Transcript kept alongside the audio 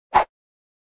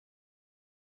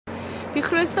Die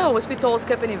grootste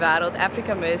hospitaalskip in die wêreld,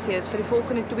 Africa Mercy, is vir die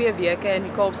volgende 2 weke in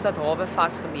die Kaapstad hawe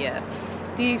vasgemeer.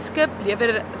 Die skip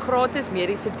lewer gratis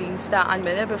mediese dienste aan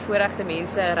minderbevoorregte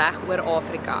mense reg oor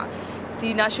Afrika.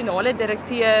 Die nasionale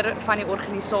direkteur van die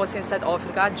organisasie in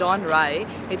Suid-Afrika, Johan Rae,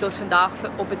 het ons vandag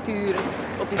op 'n toer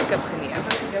op die skip geneem.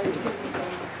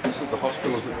 So the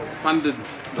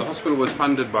hospital was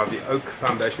funded by the Oak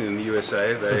Foundation in the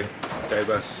USA. They gave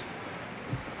us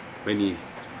many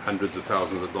hundreds of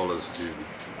thousands of dollars to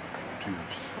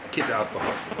kit out the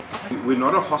hospital. We're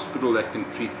not a hospital that can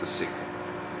treat the sick.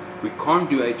 We can't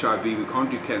do HIV, we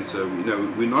can't do cancer.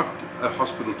 We're not a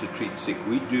hospital to treat sick.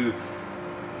 We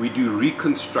do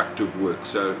reconstructive work.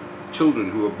 So children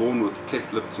who are born with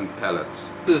cleft lips and palates.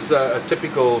 This is a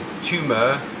typical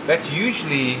tumor. That's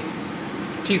usually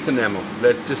teeth enamel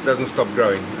that just doesn't stop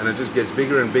growing, and it just gets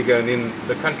bigger and bigger. And in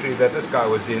the country that this guy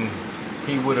was in,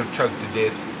 he would have choked to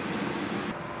death.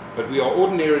 But we are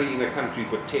ordinarily in a country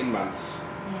for 10 months.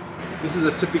 This is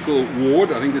a typical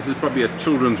ward. I think this is probably a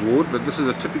children's ward, but this is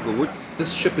a typical ward.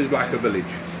 This ship is like a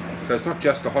village. So it's not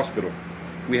just a hospital.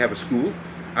 We have a school.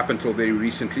 Up until very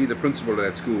recently, the principal of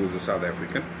that school was a South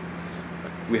African.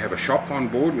 We have a shop on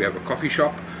board. We have a coffee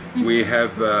shop. We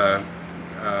have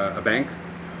a bank.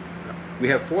 We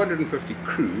have 450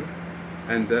 crew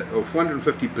or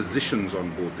 450 positions on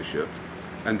board the ship.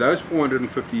 And those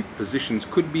 450 positions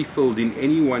could be filled in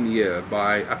any one year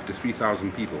by up to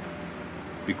 3,000 people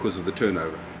because of the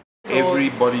turnover.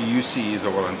 Everybody you see is a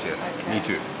volunteer. Okay. Me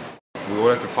too. We all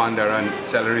have to find our own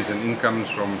salaries and incomes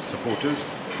from supporters.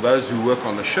 Those who work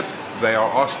on the ship, they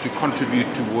are asked to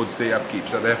contribute towards their upkeep.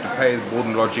 So they have to pay board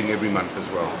and lodging every month as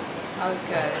well.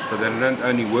 Okay. So they don't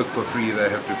only work for free, they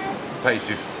have to pay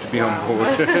to be on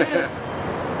board.